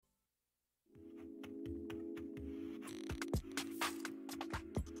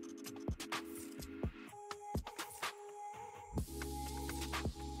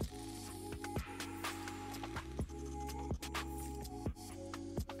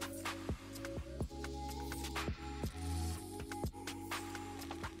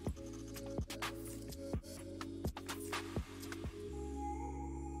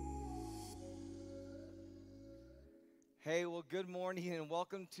Hey, well, good morning and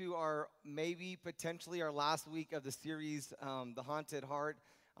welcome to our maybe potentially our last week of the series, The Haunted Heart.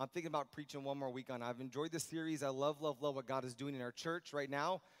 I'm thinking about preaching one more week on it. I've enjoyed this series. I love what God is doing in our church right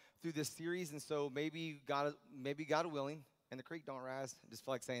now through this series, and so maybe God willing, and the creek don't rise. I just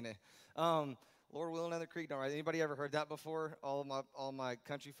feel like saying it. Lord willing, and the creek don't rise. Anybody ever heard that before? All my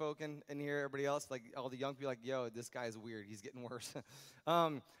country folk in here, everybody else, like all the young people, like, yo, this guy is weird. He's getting worse.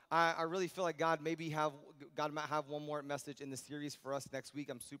 I really feel like God might have one more message in the series for us next week.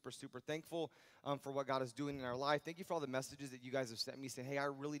 I'm super thankful for what God is doing in our life. Thank you for all the messages that you guys have sent me saying, hey, I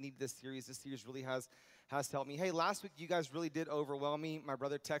really need this series. This series really has helped me. Hey, last week you guys really did overwhelm me. My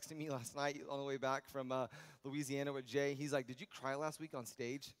brother texted me last night on the way back from Louisiana with Jay. He's like, did you cry last week on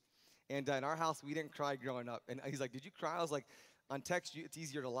stage? And in our house, we didn't cry growing up. And he's like, did you cry? I was like, on text, it's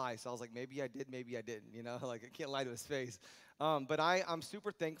easier to lie. So I was like, maybe I did, maybe I didn't. You know, like I can't lie to his face. But I'm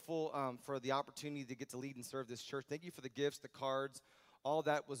super thankful for the opportunity to get to lead and serve this church. Thank you for the gifts, the cards. All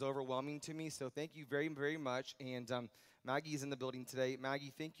that was overwhelming to me. So thank you very much. And Maggie is in the building today.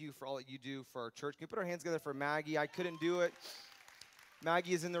 Maggie, thank you for all that you do for our church. Can we put our hands together for Maggie? I couldn't do it.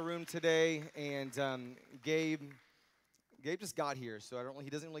 Maggie is in the room today. And Gabe just got here, so he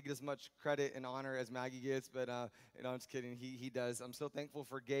doesn't really get as much credit and honor as Maggie gets, but I'm just kidding. He does. I'm so thankful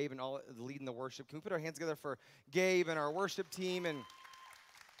for Gabe and all leading the worship. Can we put our hands together for Gabe and our worship team and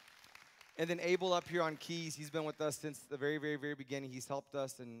then Abel up here on keys? He's been with us since the very beginning. He's helped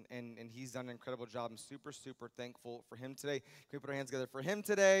us and he's done an incredible job. I'm super thankful for him today. Can we put our hands together for him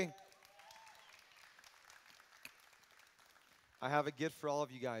today? I have a gift for all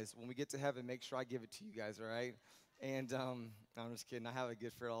of you guys. When we get to heaven, make sure I give it to you guys, all right? And I'm just kidding. I have a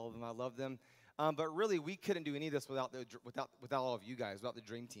gift for all of them. I love them. But really, we couldn't do any of this without all of you guys, without the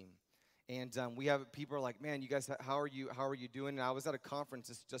dream team. And we have people are like, man, you guys, how are you doing? And I was at a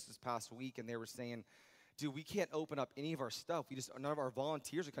conference just this past week, and they were saying, dude, we can't open up any of our stuff. None of our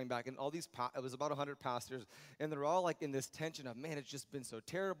volunteers are coming back. And all these, it was about 100 pastors, and they're all like in this tension of, man, it's just been so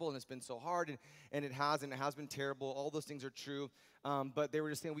terrible, and it's been so hard, and it has been terrible. All those things are true. But they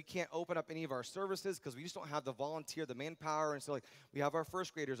were just saying we can't open up any of our services because we just don't have the manpower. And so like we have our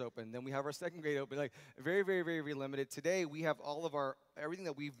first graders open, then we have our second grade open, like very limited. Today we have all of everything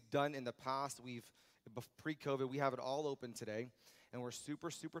that we've done in the past, pre-COVID, we have it all open today. And we're super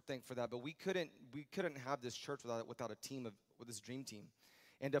thankful for that. But we couldn't have this church without a team with this dream team.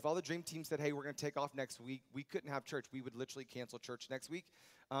 And if all the dream team said, hey, we're going to take off next week, we couldn't have church. We would literally cancel church next week.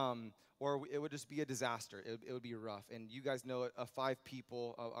 Or it would just be a disaster. It would be rough. And you guys know our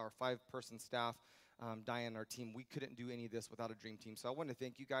 5-person staff, Diane, our team, we couldn't do any of this without a dream team. So I want to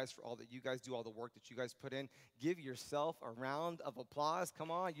thank you guys for all that you guys do, all the work that you guys put in. Give yourself a round of applause.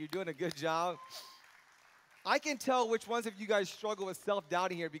 Come on, you're doing a good job. I can tell which ones of you guys struggle with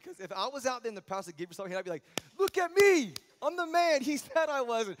self-doubting here, because if I was out there in the past to give yourself a hand, I'd be like, look at me. I'm the man. He said I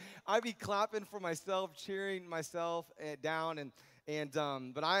wasn't. I'd be clapping for myself, cheering myself down.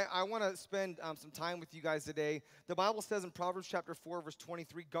 But I want to spend some time with you guys today. The Bible says in Proverbs chapter 4, verse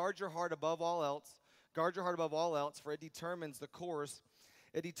 23, guard your heart above all else. Guard your heart above all else, for it determines the course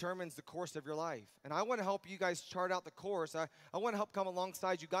of your life. And I want to help you guys chart out the course. I want to help come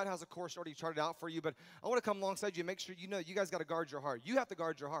alongside you. God has a course already charted out for you, but I want to come alongside you and make sure you know you guys got to guard your heart. You have to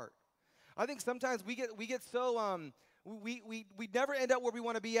guard your heart. I think sometimes we get so we never end up where we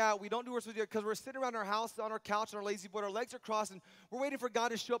want to be at. We don't do what we're supposed to do because we're sitting around our house on our couch on our lazy boy. Our legs are crossed, and we're waiting for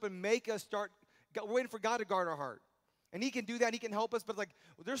God to show up and make us start. We're waiting for God to guard our heart, and He can do that. He can help us, but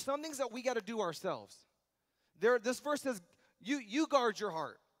there's some things that we got to do ourselves. This verse says, You guard your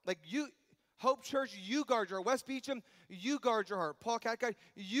heart. Hope Church, you guard your heart. West Beecham, you guard your heart. Paul Cathcart,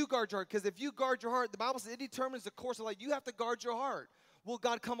 you guard your heart. Because if you guard your heart, the Bible says it determines the course of life. You have to guard your heart. Will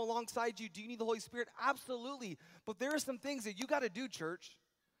God come alongside you? Do you need the Holy Spirit? Absolutely. But there are some things that you got to do, church.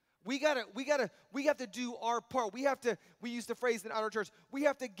 We have to do our part. We use the phrase in our church, we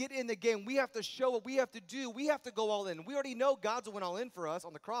have to get in the game. We have to show what we have to do. We have to go all in. We already know God's went all in for us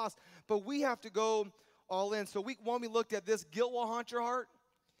on the cross, but we have to go all in. So week 1, we looked at this. Guilt will haunt your heart.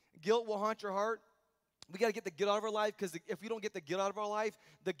 Guilt will haunt your heart. We got to get the guilt out of our life, because if we don't get the guilt out of our life,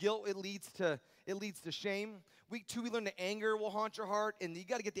 the guilt, it leads to shame. Week 2, we learned that anger will haunt your heart, and you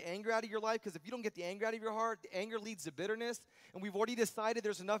got to get the anger out of your life, because if you don't get the anger out of your heart, the anger leads to bitterness. And we've already decided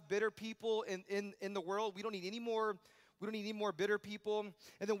there's enough bitter people in the world. We don't need any more. We don't need any more bitter people.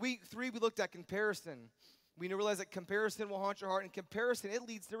 And then week 3, we looked at comparison. We realized that comparison will haunt your heart, and comparison, it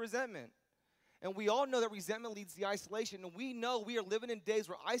leads to resentment. And we all know that resentment leads to isolation. And we know we are living in days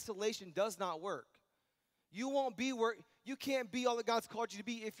where isolation does not work. You can't be all that God's called you to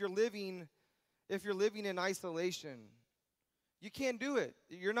be if you're living in isolation. You can't do it.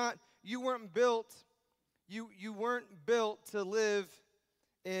 You weren't built You weren't built to live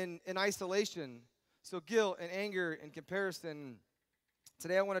in isolation. So guilt and anger and comparison.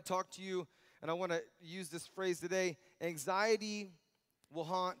 Today I want to talk to you, and I want to use this phrase today. Anxiety will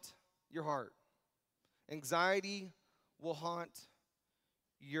haunt your heart. Anxiety will haunt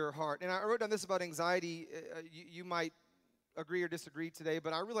your heart. And I wrote down this about anxiety. You might agree or disagree today,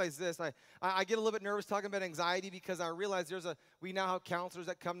 but I realize this. I get a little bit nervous talking about anxiety because I realize we now have counselors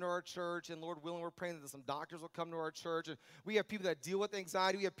that come to our church, and Lord willing, we're praying that some doctors will come to our church, and we have people that deal with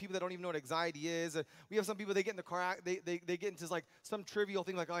anxiety. We have people that don't even know what anxiety is. We have some people, they get in the car, they get into like some trivial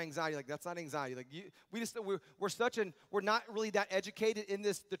thing like, oh, anxiety. Like, that's not anxiety. Like, we're not really that educated in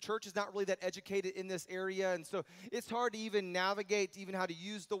this. The church is not really that educated in this area, and so it's hard to even navigate even how to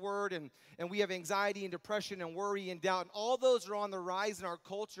use the word, and we have anxiety and depression and worry and doubt, and all those are on the rise in our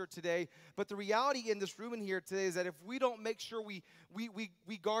culture today. But the reality in this room in here today is that if we don't make sure we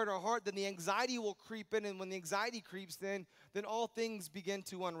guard our heart, then the anxiety will creep in, and when the anxiety creeps in, then all things begin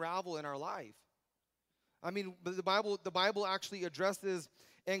to unravel in our life. I mean, the Bible actually addresses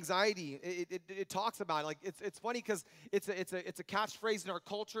anxiety. It talks about it. Like, it's funny because it's a catchphrase in our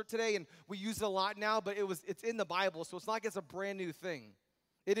culture today, and we use it a lot now. But it's in the Bible, so it's not like it's a brand new thing.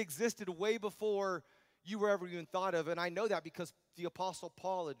 It existed way before you were ever even thought of, and I know that because the Apostle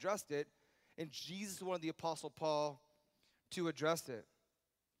Paul addressed it, and Jesus wanted the Apostle Paul to address it.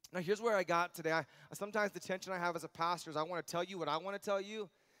 Now, here's where I got today. Sometimes the tension I have as a pastor is I want to tell you what I want to tell you,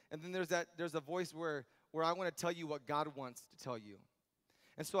 and then there's a voice where I want to tell you what God wants to tell you.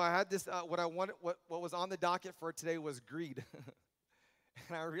 And so I had this, what was on the docket for today was greed.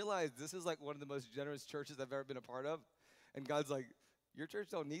 And I realized this is like one of the most generous churches I've ever been a part of, and God's like, your church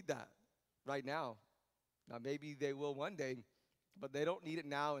don't need that right now. Now, maybe they will one day, but they don't need it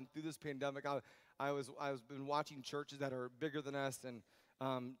now. And through this pandemic, I was been watching churches that are bigger than us, and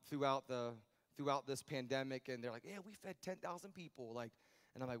throughout this pandemic, and they're like, yeah, we fed 10,000 people, like,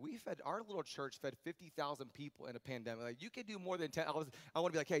 and I'm like, our little church fed 50,000 people in a pandemic. Like, you can do more than 10. I want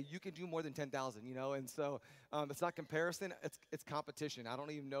to be like, hey, you can do more than 10,000, you know. And so it's not comparison, it's competition. I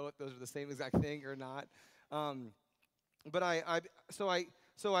don't even know if those are the same exact thing or not. But So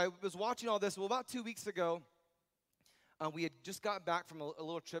I was watching all this. Well, about 2 weeks ago, we had just gotten back from a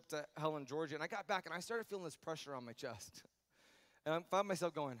little trip to Helen, Georgia, and I got back, and I started feeling this pressure on my chest. And I found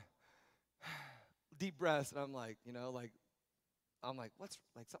myself going, deep breaths, and I'm like,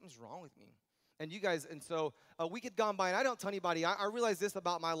 something's wrong with me. And you guys, and so a week had gone by, and I don't tell anybody. I realized this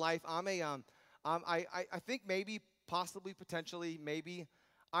about my life. I think maybe, possibly, potentially, maybe,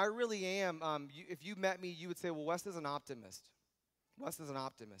 I really am. If you met me, you would say, well, Wes is an optimist. Wes is an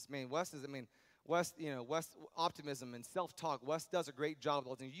optimist. Wes, optimism and self-talk. Wes does a great job of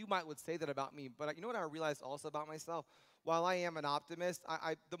those things. You would say that about me, but you know what I realized also about myself? While I am an optimist,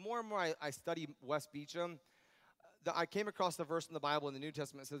 the more and more I study Wes Beecham, I came across the verse in the Bible in the New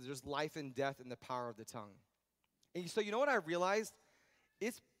Testament that says there's life and death in the power of the tongue. And so you know what I realized?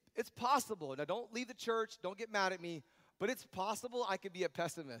 It's possible. Now, don't leave the church. Don't get mad at me. But it's possible I could be a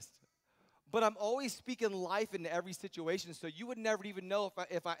pessimist. But I'm always speaking life into every situation, so you would never even know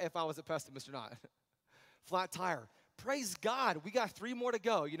if I was a pessimist or not. Flat tire. Praise God. We got 3 more to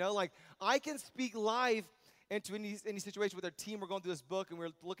go. Like, I can speak life into any situation. With our team, we're going through this book, and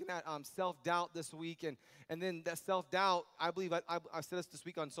we're looking at self-doubt this week. And then that self-doubt, I believe, I said this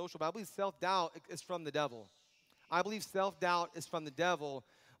week on social, but I believe self-doubt is from the devil. I believe self-doubt is from the devil,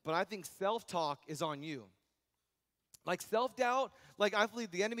 but I think self-talk is on you. Like self-doubt, like I believe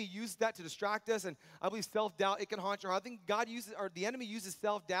the enemy uses that to distract us, and I believe self-doubt, it can haunt your heart. I think the enemy uses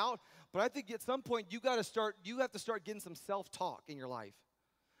self-doubt, but I think at some point you have to start getting some self-talk in your life.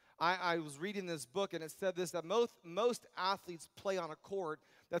 I was reading this book, and it said this, that most athletes play on a court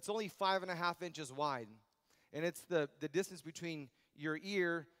that's only 5.5 inches wide, and it's the distance between your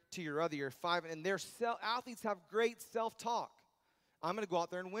ear to your other ear, and athletes have great self-talk. I'm going to go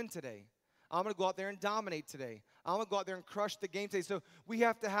out there and win today. I'm going to go out there and dominate today. I'm going to go out there and crush the game today. So we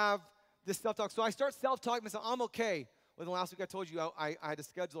have to have this self-talk. So I start self-talking myself. I'm okay. Well, the last week I told you I had to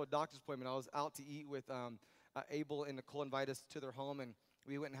schedule a doctor's appointment. I was out to eat with Abel and Nicole, invited us to their home, and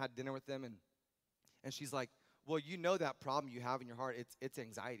we went and had dinner with them. And she's like, well, you know that problem you have in your heart. It's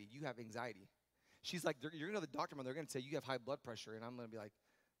anxiety. You have anxiety. She's like, you're going to the doctor, and they're going to say you have high blood pressure. And I'm going to be like,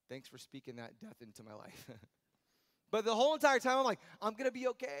 thanks for speaking that death into my life. But the whole entire time, I'm like, I'm going to be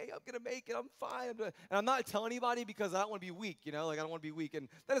okay. I'm going to make it. I'm fine. And I'm not telling anybody because I don't want to be weak, Like, I don't want to be weak. And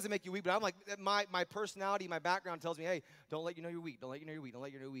that doesn't make you weak. But I'm like, my personality, my background tells me, hey, don't let you know you're weak. Don't let you know you're weak. Don't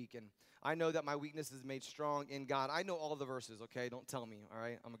let you know you're weak. And I know that my weakness is made strong in God. I know all the verses, okay? Don't tell me, all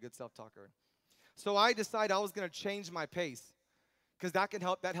right? I'm a good self-talker. So I decided I was going to change my pace because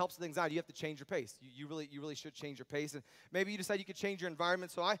that helps with anxiety. You have to change your pace. You really should change your pace. And maybe you decide you could change your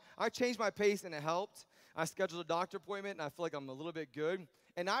environment. So I changed my pace, and it helped. I scheduled a doctor appointment, and I feel like I'm a little bit good.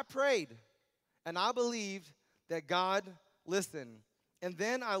 And I prayed, and I believed that God listened. And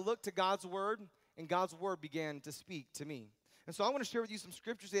then I looked to God's word, and God's word began to speak to me. And so I want to share with you some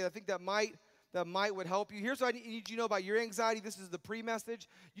scriptures today that I think that might would help you. Here's what I need you to know about your anxiety. This is the pre-message.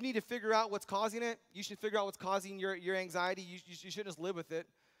 You need to figure out what's causing it. You should figure out what's causing your anxiety. You shouldn't just live with it.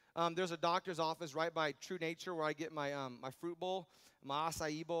 There's a doctor's office right by True Nature where I get my fruit bowl, my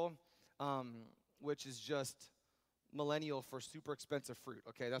acai bowl, which is just millennial for super expensive fruit.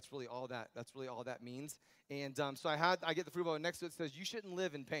 Okay, that's really all that means. And so I get the fruit bowl, and next to it says you shouldn't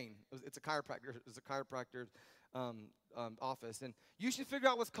live in pain. It's a chiropractor. It's a chiropractor office, and you should figure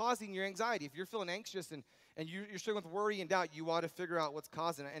out what's causing your anxiety. If you're feeling anxious and you're struggling with worry and doubt, you ought to figure out what's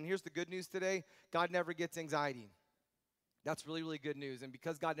causing it. And here's the good news today: God never gets anxiety. That's really, really good news. And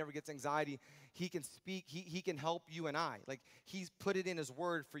because God never gets anxiety, he can speak, he can help you and I. Like, he's put it in his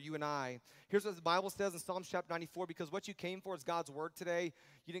word for you and I. Here's what the Bible says in Psalms chapter 94, because what you came for is God's word today.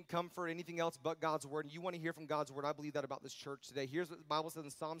 You didn't come for anything else but God's word, and you want to hear from God's word. I believe that about this church today. Here's what the Bible says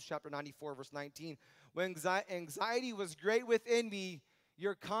in Psalms chapter 94, verse 19. When anxiety was great within me,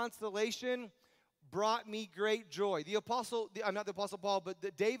 your consolation brought me great joy. Not the Apostle Paul,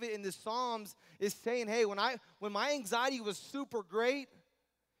 but David in the Psalms is saying, hey, when my anxiety was super great,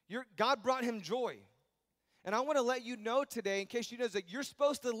 God brought him joy. And I want to let you know today, in case you know, that you're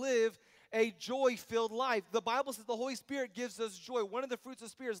supposed to live a joy-filled life. The Bible says the Holy Spirit gives us joy. One of the fruits of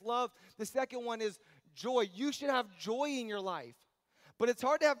the Spirit is love. The second one is joy. You should have joy in your life. But it's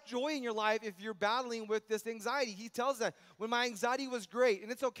hard to have joy in your life if you're battling with this anxiety. He tells that when my anxiety was great,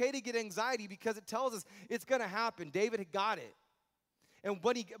 and it's okay to get anxiety because it tells us it's going to happen. David had got it.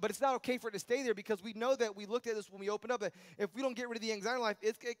 But it's not okay for it to stay there, because we know that we looked at this when we opened up, that if we don't get rid of the anxiety in life,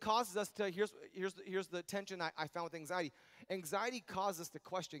 it causes us to, here's the tension I found with anxiety. Anxiety causes us to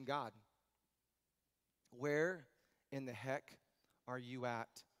question God. Where in the heck are you at,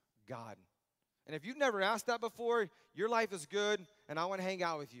 God? And if you've never asked that before, your life is good, and I want to hang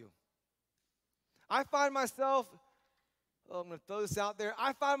out with you. I find myself, I'm going to throw this out there,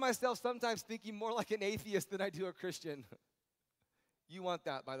 I find myself sometimes thinking more like an atheist than I do a Christian. You want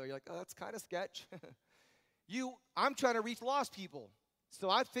that, by the way. You're like, oh, that's kind of sketch. I'm trying to reach lost people. So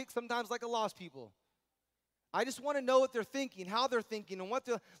I think sometimes like a lost people. I just want to know what they're thinking, how they're thinking, and what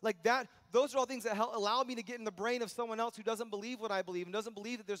they're, like that. Those are all things that allow me to get in the brain of someone else who doesn't believe what I believe and doesn't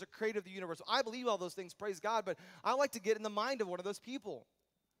believe that there's a creator of the universe. So I believe all those things, praise God, but I like to get in the mind of one of those people.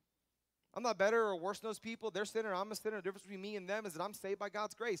 I'm not better or worse than those people. They're sinner, I'm a sinner. The difference between me and them is that I'm saved by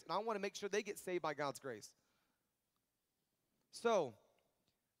God's grace, and I want to make sure they get saved by God's grace. So,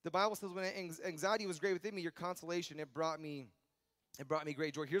 the Bible says when anxiety was great within me, your consolation, it brought me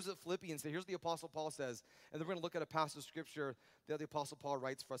great joy. Here's what Philippians says. Here's what the Apostle Paul says. And then we're going to look at a passage of Scripture that the Apostle Paul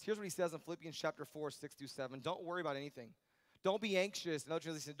writes for us. Here's what he says in Philippians chapter 4, 6 through 7. Don't worry about anything. Don't be anxious. Another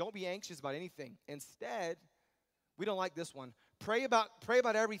translation, don't be anxious about anything. Instead, we don't like this one. Pray about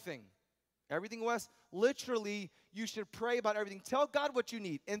everything. Everything, Wes? Literally, you should pray about everything. Tell God what you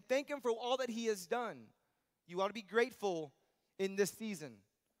need and thank him for all that he has done. You ought to be grateful in this season.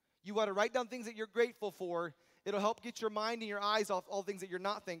 You ought to write down things that you're grateful for. It'll help get your mind and your eyes off all things that you're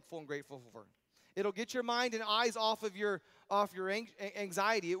not thankful and grateful for. It'll get your mind and eyes off your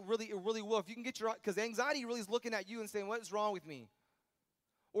anxiety. It really will. If you can get because anxiety really is looking at you and saying, what is wrong with me?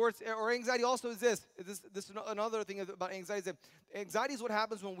 Or anxiety also is this is another thing about anxiety is that anxiety is what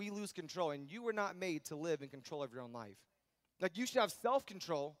happens when we lose control, and you were not made to live in control of your own life. Like, you should have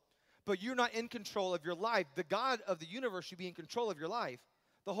self-control, but you're not in control of your life. The God of the universe should be in control of your life.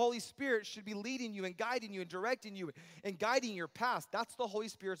 The Holy Spirit should be leading you and guiding you and directing you and guiding your path. That's the Holy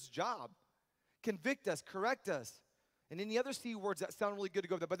Spirit's job. Convict us, correct us, and any other C words that sound really good to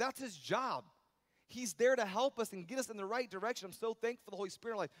go with that, but that's his job. He's there to help us and get us in the right direction. I'm so thankful for the Holy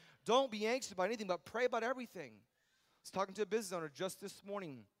Spirit in life. Don't be anxious about anything, but pray about everything. I was talking to a business owner just this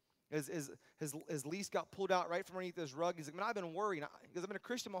morning. His lease got pulled out right from underneath his rug. He's like, man, I've been worrying because I've been a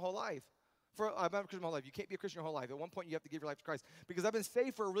Christian my whole life. I've been a Christian my whole life. You can't be a Christian your whole life. At one point, you have to give your life to Christ because I've been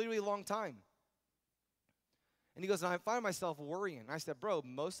saved for a really, really long time. And he goes, and I find myself worrying. And I said, bro,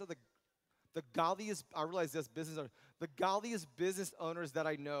 most of the godliest, I realize this, business owners, the godliest business owners that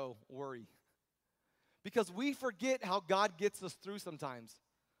I know worry. Because we forget how God gets us through sometimes.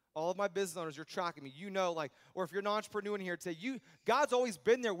 All of my business owners, you're tracking me. You know, or if you're an entrepreneur in here today, God's always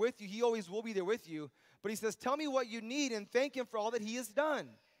been there with you. He always will be there with you. But he says, tell me what you need and thank him for all that he has done.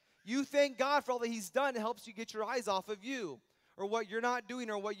 You thank God for all that he's done. It helps you get your eyes off of you or what you're not doing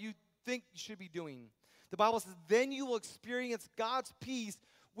or what you think you should be doing. The Bible says, then you will experience God's peace,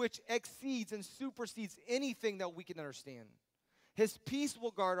 which exceeds and supersedes anything that we can understand. His peace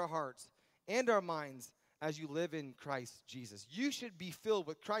will guard our hearts and our minds as you live in Christ Jesus. You should be filled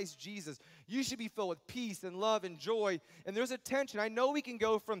with Christ Jesus. You should be filled with peace and love and joy. And there's a tension. I know we can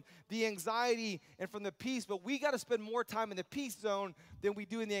go from the anxiety and from the peace, but we got to spend more time in the peace zone than we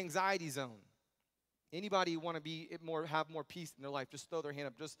do in the anxiety zone. Anybody want to have more peace in their life? Just throw their hand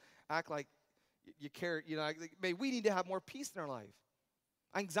up. Just act like you care. You know, like, we need to have more peace in our life.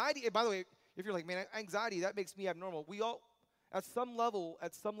 Anxiety, by the way, if you're like, man, anxiety, that makes me abnormal. We all, at some level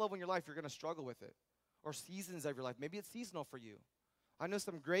in your life, you're going to struggle with it. Or seasons of your life. Maybe it's seasonal for you. I know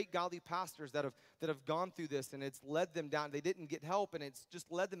some great godly pastors that have gone through this, and it's led them down. They didn't get help, and it's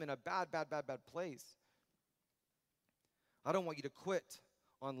just led them in a bad place. I don't want you to quit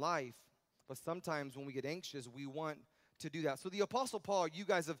on life, but sometimes when we get anxious, we want to do that. So the Apostle Paul,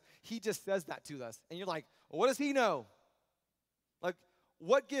 he just says that to us. And you're like, well, what does he know? Like,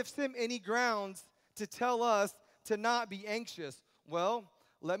 what gives him any grounds to tell us to not be anxious? Well,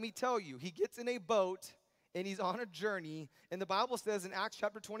 let me tell you, he gets in a boat and he's on a journey. And the Bible says in Acts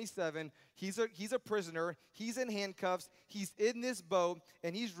chapter 27, he's a prisoner. He's in handcuffs. He's in this boat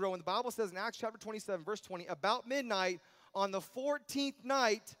and he's rowing. The Bible says in Acts chapter 27, verse 20, about midnight on the 14th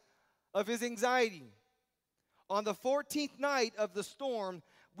night of his anxiety, on the 14th night of the storm,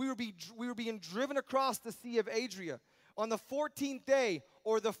 we were being driven across the Sea of Adria. On the 14th day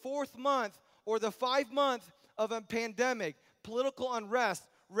or the 4th month or the 5th month of a pandemic, political unrest,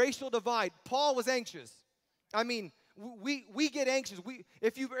 racial divide, Paul was anxious. I mean, we get anxious.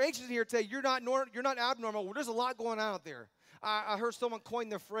 If you're anxious here today, you're not abnormal. Well, there's a lot going on out there. I heard someone coin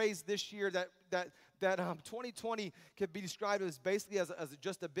the phrase this year that 2020 could be described as basically as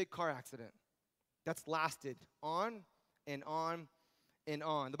just a big car accident that's lasted on and on and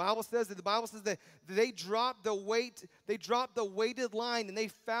on. The Bible says that they dropped the weighted line, and they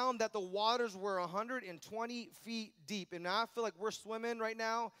found that the waters were 120 feet deep. And now I feel like we're swimming right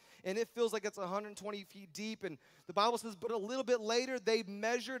now, and it feels like it's 120 feet deep. And the Bible says, but a little bit later, they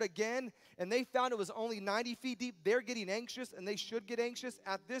measured again, and they found it was only 90 feet deep. They're getting anxious, and they should get anxious.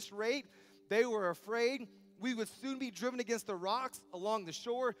 At this rate, they were afraid we would soon be driven against the rocks along the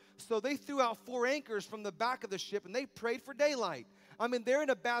shore. So they threw out 4 anchors from the back of the ship, and they prayed for daylight. I mean, they're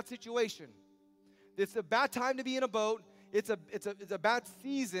in a bad situation. It's a bad time to be in a boat. It's a bad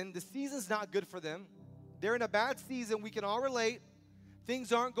season. The season's not good for them. They're in a bad season. We can all relate.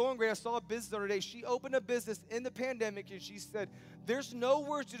 Things aren't going great. I saw a business owner today. She opened a business in the pandemic, and she said, there's no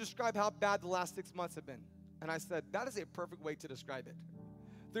words to describe how bad the last 6 months have been. And I said, that is a perfect way to describe it.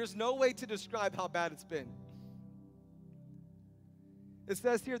 There's no way to describe how bad it's been. It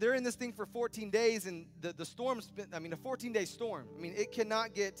says here, they're in this thing for 14 days, and the storm's been, a 14-day storm. It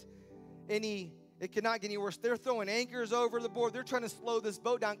cannot get any worse. They're throwing anchors over the board. They're trying to slow this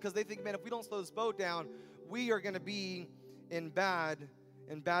boat down because they think, man, if we don't slow this boat down, we are going to be in bad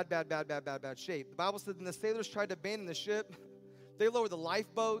shape. The Bible said when the sailors tried to abandon the ship, they lowered the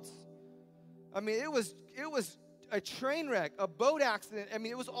lifeboats. It was a train wreck, a boat accident.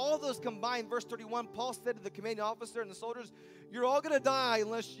 It was all those combined. Verse 31, Paul said to the commanding officer and the soldiers, you're all going to die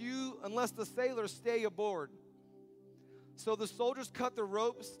unless the sailors stay aboard. So the soldiers cut the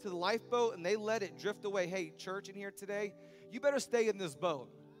ropes to the lifeboat and they let it drift away. Hey, church in here today, you better stay in this boat.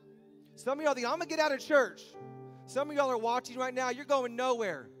 Some of y'all think, I'm going to get out of church. Some of y'all are watching right now, you're going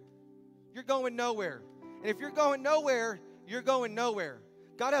nowhere. You're going nowhere. And if you're going nowhere, you're going nowhere.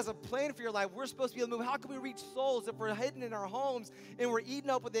 God has a plan for your life. We're supposed to be able to move. How can we reach souls if we're hidden in our homes and we're eaten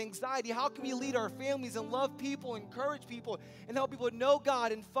up with anxiety? How can we lead our families and love people, encourage people, and help people know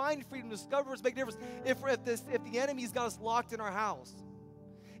God and find freedom, discover what's making a difference if the enemy's got us locked in our house?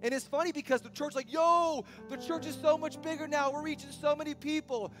 And it's funny because the church's like, yo, the church is so much bigger now. We're reaching so many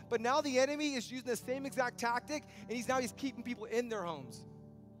people. But now the enemy is using the same exact tactic, and he's keeping people in their homes.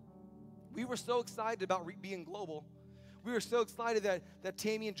 We were so excited about being global. We were so excited that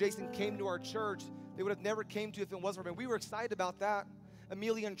Tammy and Jason came to our church. They would have never came to if it wasn't for me. We were excited about that.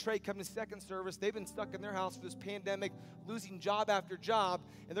 Amelia and Trey come to second service. They've been stuck in their house for this pandemic, losing job after job,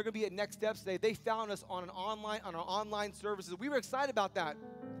 and they're going to be at Next Steps today. They found us on our online services. We were excited about that.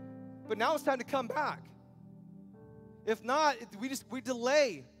 But now it's time to come back. If not, we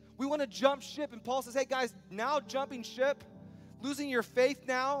delay. We want to jump ship. And Paul says, hey guys, now jumping ship, losing your faith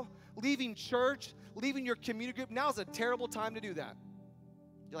now, leaving church, leaving your community group, now is a terrible time to do that.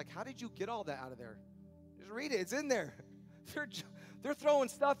 You're like, how did you get all that out of there? Just read it. It's in there. They're throwing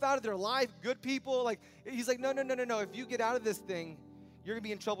stuff out of their life, good people. He's like, no. If you get out of this thing, you're going to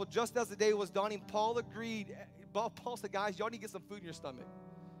be in trouble. Just as the day was dawning, Paul agreed. Paul said, guys, y'all need to get some food in your stomach.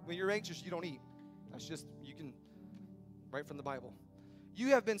 When you're anxious, you don't eat. That's just, you can, right from the Bible. You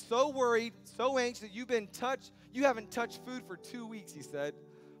have been so worried, so anxious, you haven't touched food for 2 weeks, he said.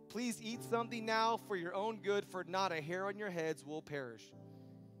 Please eat something now for your own good, for not a hair on your heads will perish.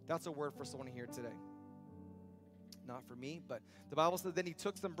 That's a word for someone here today. Not for me, but the Bible says then he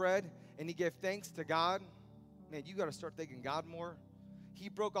took some bread and he gave thanks to God. Man, you got to start thanking God more. He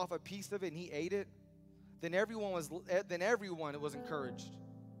broke off a piece of it and he ate it. Then everyone was encouraged.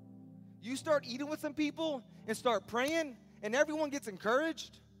 You start eating with some people and start praying, and everyone gets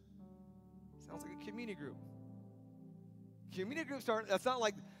encouraged. Sounds like a community group. Community groups that's not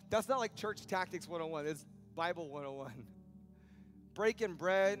like church tactics 101. It's Bible 101. Breaking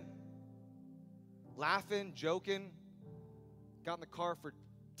bread, laughing, joking. Got in the car for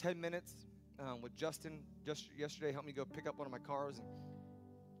 10 minutes with Justin just yesterday. Helped me go pick up one of my cars. And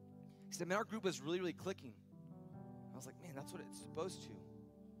he said, man, our group is really, really clicking. I was like, man, that's what it's supposed to.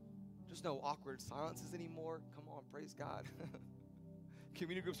 There's no awkward silences anymore. Come on, praise God.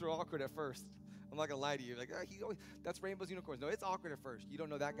 Community groups were awkward at first. I'm not going to lie to you. Like, that's rainbows, unicorns. No, it's awkward at first. You don't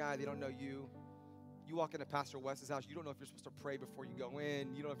know that guy. They don't know you. You walk into Pastor West's house. You don't know if you're supposed to pray before you go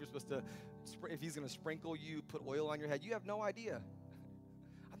in. You don't know if you're supposed to, if he's going to sprinkle you, put oil on your head. You have no idea.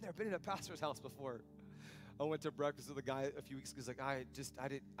 I've never been in a pastor's house before. I went to breakfast with a guy a few weeks ago. He's like, I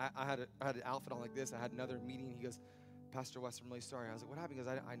had an outfit on like this. I had another meeting. He goes, Pastor West, I'm really sorry. I was like, what happened? He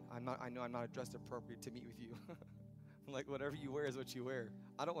goes, I know I'm not dressed appropriate to meet with you. I'm like, whatever you wear is what you wear.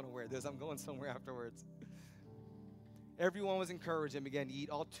 I don't want to wear this. I'm going somewhere afterwards. Everyone was encouraged and began to eat.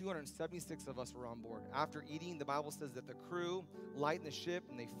 All 276 of us were on board. After eating, the Bible says that the crew lightened the ship,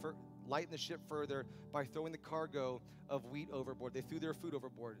 and they lightened the ship further by throwing the cargo of wheat overboard. They threw their food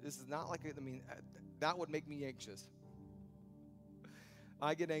overboard. This is not like, that would make me anxious.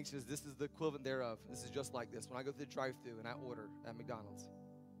 I get anxious. This is the equivalent thereof. This is just like this. When I go through the drive-thru and I order at McDonald's,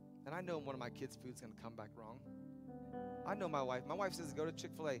 and I know one of my kids' food's going to come back wrong. I know my wife. My wife says, go to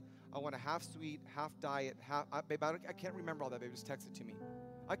Chick-fil-A. I want a half sweet, half diet, babe, I can't remember all that, babe. Just text it to me.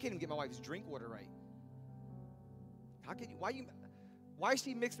 I can't even get my wife's drink order right. How can you, why is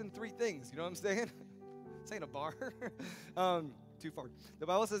she mixing 3 things? You know what I'm saying? This ain't a bar. Too far. The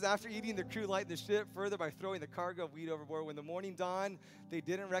Bible says, after eating, the crew lightened the ship further by throwing the cargo of wheat overboard. When the morning dawned, they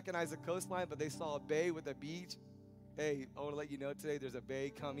didn't recognize the coastline, but they saw a bay with a beach. Hey, I want to let you know today there's a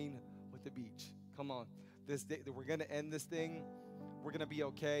bay coming with the beach. Come on. This day, we're going to end this thing. We're going to be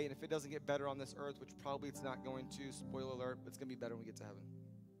okay. And if it doesn't get better on this earth, which probably it's not going to, spoiler alert, it's going to be better when we get to heaven.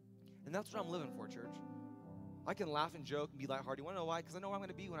 And that's what I'm living for, church. I can laugh and joke and be lighthearted. You want to know why? Because I know where I'm going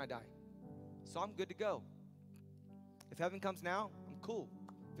to be when I die. So I'm good to go. If heaven comes now, I'm cool.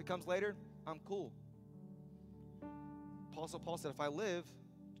 If it comes later, I'm cool. Paul said, if I live,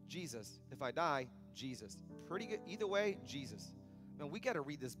 Jesus. If I die, Jesus. Pretty good. Either way, Jesus. Man, we got to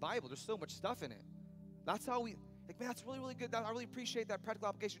read this Bible. There's so much stuff in it. That's how we, like, man, that's really, really good. I really appreciate that practical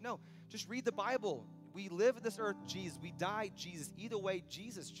application. No, just read the Bible. We live at this earth, Jesus. We die, Jesus. Either way,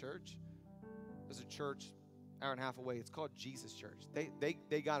 Jesus, church. There's a church hour and a half away. It's called Jesus Church.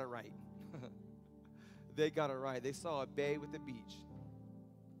 They got it right. They got it right. They saw a bay with a beach.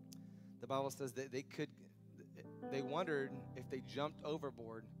 The Bible says that they wondered if they jumped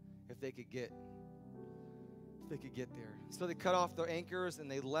overboard, if they could get there. So they cut off their anchors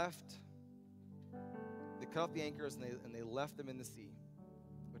and they left. They cut off the anchors and they left them in the sea,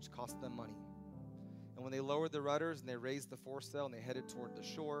 which cost them money. And when they lowered the rudders and they raised the foresail and they headed toward the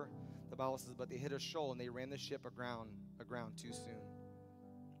shore, the Bible says, but they hit a shoal and they ran the ship aground too soon.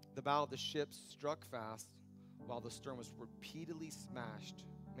 The bow of the ship struck fast while the stern was repeatedly smashed.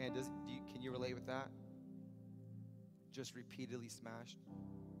 Man, can you relate with that? Just repeatedly smashed.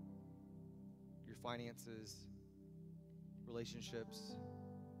 Your finances, relationships,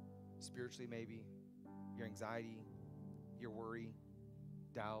 spiritually maybe, your anxiety, your worry,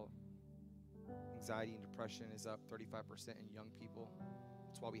 doubt. Anxiety and depression is up 35% in young people.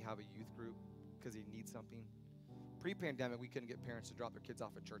 That's why we have a youth group, because they need something. Pre-pandemic, we couldn't get parents to drop their kids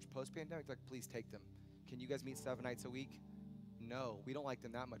off at church. Post-pandemic, like, please take them. Can you guys meet 7 nights a week? No, we don't like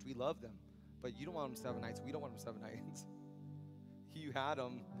them that much. We love them, but you don't want them 7 nights. We don't want them 7 nights. You had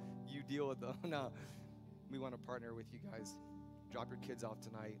them. You deal with them. No, we want to partner with you guys. Drop your kids off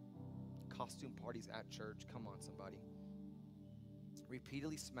tonight. Costume parties at church. Come on, somebody.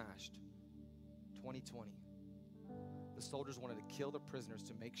 Repeatedly smashed. 2020. The soldiers wanted to kill the prisoners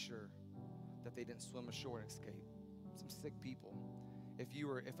to make sure that they didn't swim ashore and escape. Some sick people.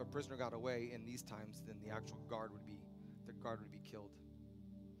 If a prisoner got away in these times, then the actual guard would be killed.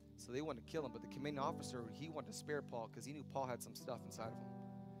 So they wanted to kill him, but the commanding officer, he wanted to spare Paul because he knew Paul had some stuff inside of him.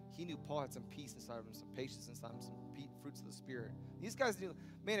 he knew Paul had some peace inside of him, some patience inside of him, some fruits of the Spirit. These guys do,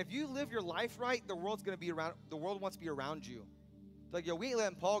 man, if you live your life right, the world wants to be around you. Like, yo, we ain't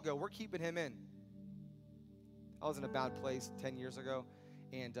letting Paul go. We're keeping him in. I was in a bad place 10 years ago,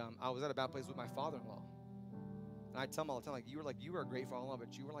 and I was at a bad place with my father-in-law. And I tell him all the time, you were a great father-in-law,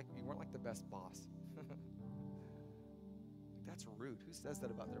 but you weren't like the best boss. That's rude. Who says that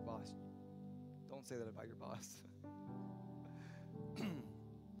about their boss? Don't say that about your boss.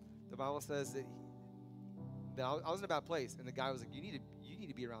 The Bible says that I was in a bad place, and the guy was like, you need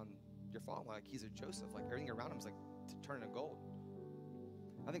to be around your father-in-law. Like, he's a Joseph. Like, everything around him is like turning to gold.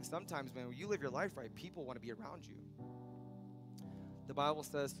 I think sometimes, man, when you live your life right, people want to be around you. The Bible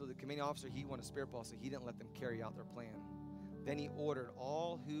says, so the commanding officer, he wanted to spare Paul, so he didn't let them carry out their plan. Then he ordered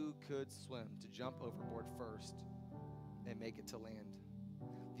all who could swim to jump overboard first and make it to land.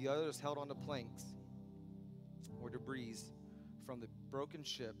 The others held on to planks or debris from the broken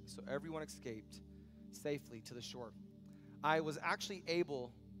ship, so everyone escaped safely to the shore. I was actually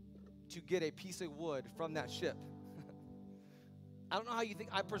able to get a piece of wood from that ship. I don't know how you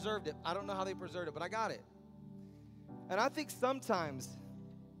think I preserved it. I don't know how they preserved it, but I got it. And I think sometimes,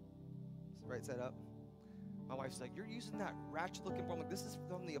 right side up, my wife's like, you're using that ratchet-looking boat. I'm like, this is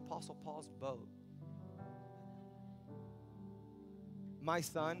from the Apostle Paul's boat. My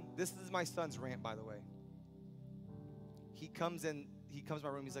son, this is my son's rant, by the way. He comes to my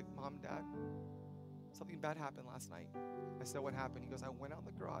room. He's like, Mom, Dad, something bad happened last night. I said, what happened? He goes, I went out in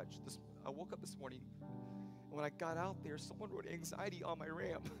the garage. I woke up this morning, and when I got out there, someone wrote anxiety on my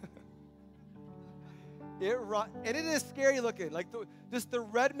ramp. And it is scary looking. Like just the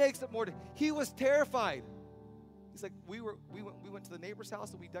red makes it more. He was terrified. He's like, we went to the neighbor's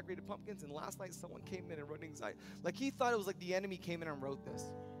house and we decorated pumpkins, and last night someone came in and wrote anxiety. Like, he thought it was like the enemy came in and wrote this.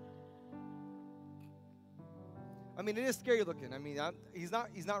 I mean, it is scary looking. I mean, he's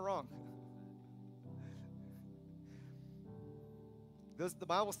not wrong. The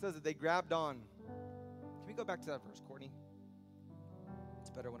Bible says that they grabbed on. Can we go back to that verse, Courtney? It's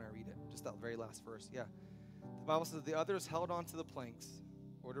better when I read it. Just that very last verse. Yeah. The Bible says the others held on to the planks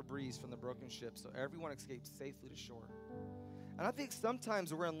or debris from the broken ship, so everyone escaped safely to shore. And I think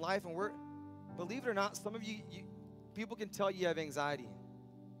sometimes we're in life and believe it or not, some of you people can tell you have anxiety.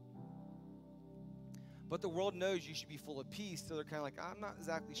 But the world knows you should be full of peace, so they're kind of like, I'm not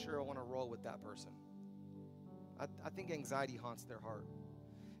exactly sure I want to roll with that person. I think anxiety haunts their heart.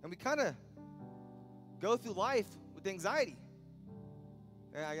 And we kind of go through life with anxiety.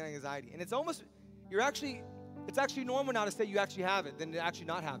 Yeah, I got anxiety. And it's actually normal now to say you actually have it than to actually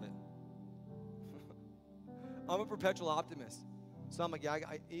not have it. I'm a perpetual optimist. So I'm like, yeah,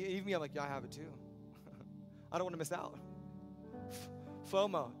 even me, I'm like, yeah, I have it too. I don't want to miss out.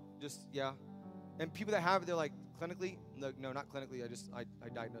 FOMO, just, yeah. And people that have it, they're like, clinically? No, not clinically. I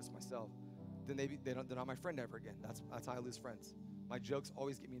diagnosed myself. Then they're not my friend ever again. That's how I lose friends. My jokes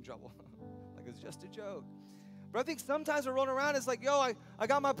always get me in trouble. Like, it's just a joke. But I think sometimes we're rolling around, it's like, yo, I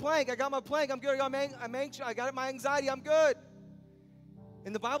got my plank, I'm good, I'm anxious, I got my anxiety, I'm good.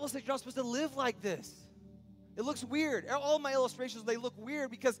 And the Bible says you're not supposed to live like this. It looks weird. All my illustrations, they look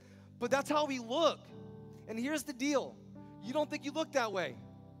weird but that's how we look. And here's the deal. You don't think you look that way.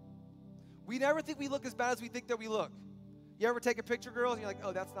 We never think we look as bad as we think that we look. You ever take a picture, girls, and you're like,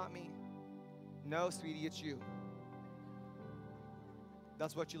 oh, that's not me. No, sweetie, it's you.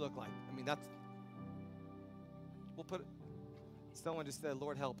 That's what you look like. I mean, someone just said,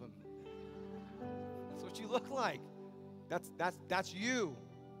 Lord, help him. That's what you look like. That's you.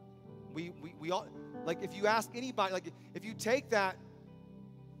 We all, like, if you ask anybody, like, if you take that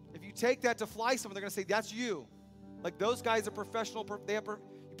to fly someone, they're going to say, that's you. Like, those guys are professional.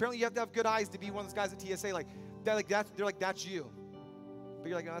 Apparently you have to have good eyes to be one of those guys at TSA. They're like, that's you. But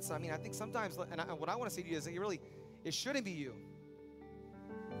you're like, no, that's not me. I think sometimes, and what I want to say to you is that it shouldn't be you.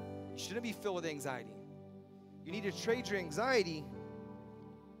 You shouldn't be filled with anxiety. You need to trade your anxiety.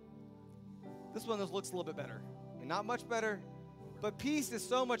 This one looks a little bit better. And not much better, but peace is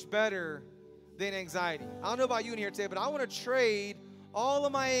so much better than anxiety. I don't know about you in here today, but I want to trade all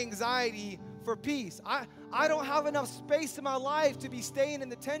of my anxiety for peace. I don't have enough space in my life to be staying in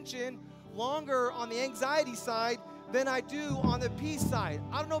the tension longer on the anxiety side than I do on the peace side.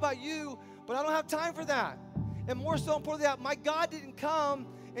 I don't know about you, but I don't have time for that. And more so important than that, my God didn't come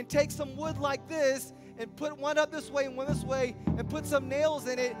and take some wood like this and put one up this way and one this way and put some nails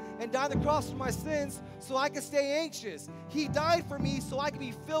in it and die on the cross for my sins so I could stay anxious. He died for me so I could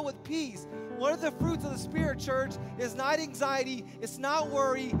be filled with peace. One of the fruits of the Spirit, church, is not anxiety, it's not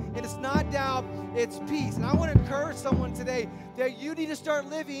worry, and it's not doubt, it's peace. And I want to encourage someone today that you need to start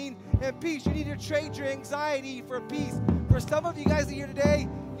living in peace. You need to trade your anxiety for peace. For some of you guys here today,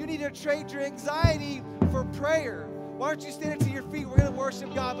 you need to trade your anxiety for prayer. Why don't you stand to your feet? We're going to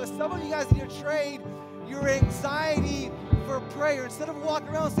worship God. But some of you guys need to trade your anxiety for prayer. Instead of walking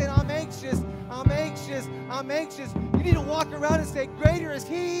around saying, I'm anxious, I'm anxious, I'm anxious, you need to walk around and say, greater is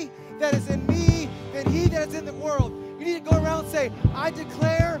He that is in me than he that is in the world. You need to go around and say, I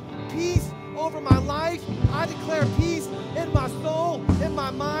declare peace over my life. I declare peace in my soul, in my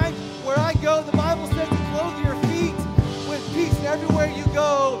mind. Where I go, the Bible says to clothe your feet with peace. And everywhere you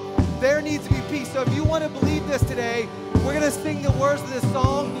go, there needs to be peace. So if you want to believe this today, we're going to sing the words of this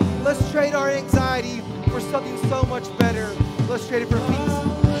song. Let's trade our anxiety for something so much better. Let's trade it for peace.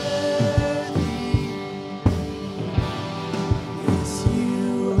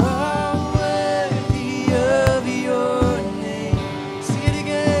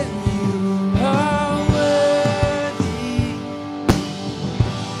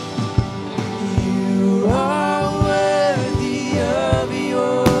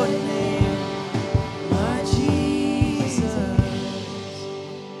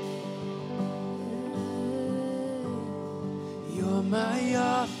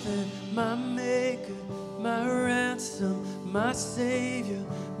 My Savior,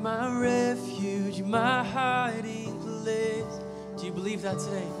 my refuge, my hiding place. Do you believe that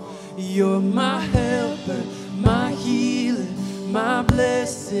today? You're my helper, my healer, my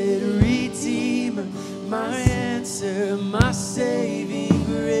blessed Redeemer, my answer, my saving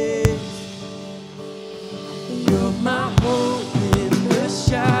grace. You're my hope in the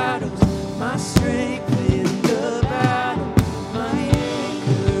shadows, my strength in the battle, my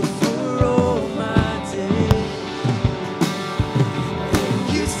anchor for all my days.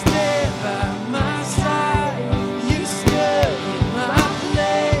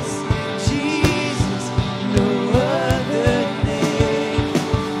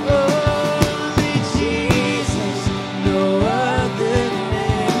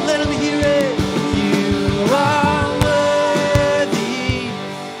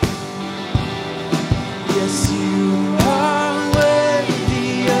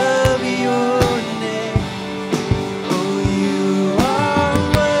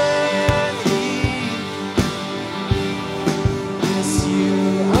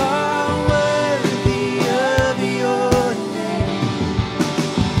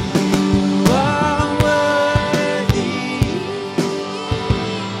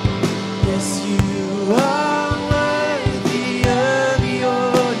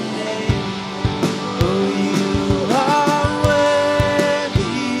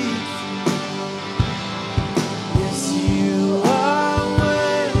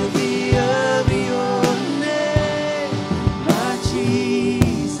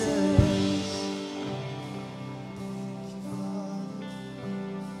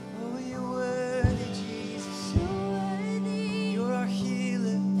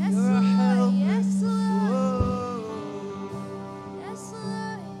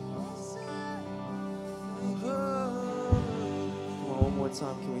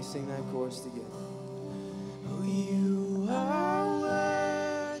 Can we sing that chorus together? Oh, you are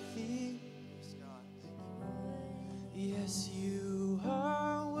worthy. Yes, you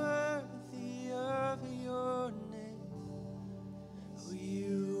are worthy of your name. Oh,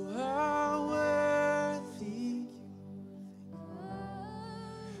 you are worthy.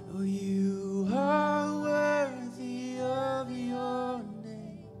 Oh, you are worthy of your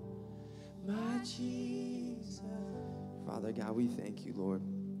name, my Jesus. Father God, we thank you, Lord.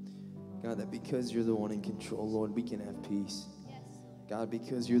 God, that because you're the one in control, Lord, we can have peace. Yes. God,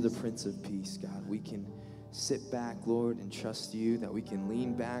 because you're the Prince of Peace, God, we can sit back, Lord, and trust you, that we can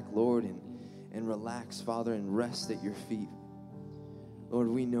lean back, Lord, and relax, Father, and rest at your feet. Lord,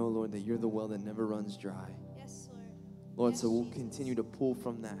 we know, Lord, that you're the well that never runs dry. Yes, Lord. Lord, yes, so we'll continue to pull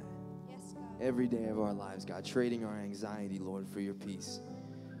from that every day of our lives, God, trading our anxiety, Lord, for your peace.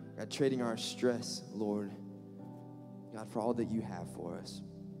 God, trading our stress, Lord, God, for all that you have for us.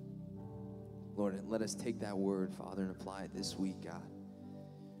 Lord, and let us take that word, Father, and apply it this week, God.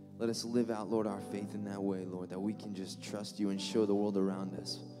 Let us live out, Lord, our faith in that way, Lord, that we can just trust you and show the world around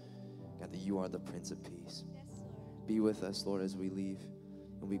us, God, that you are the Prince of Peace. Yes, Lord. Be with us, Lord, as we leave,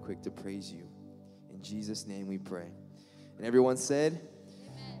 and be quick to praise you. In Jesus' name we pray. And everyone said,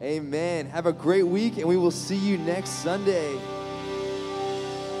 Amen. Amen. Have a great week, and we will see you next Sunday.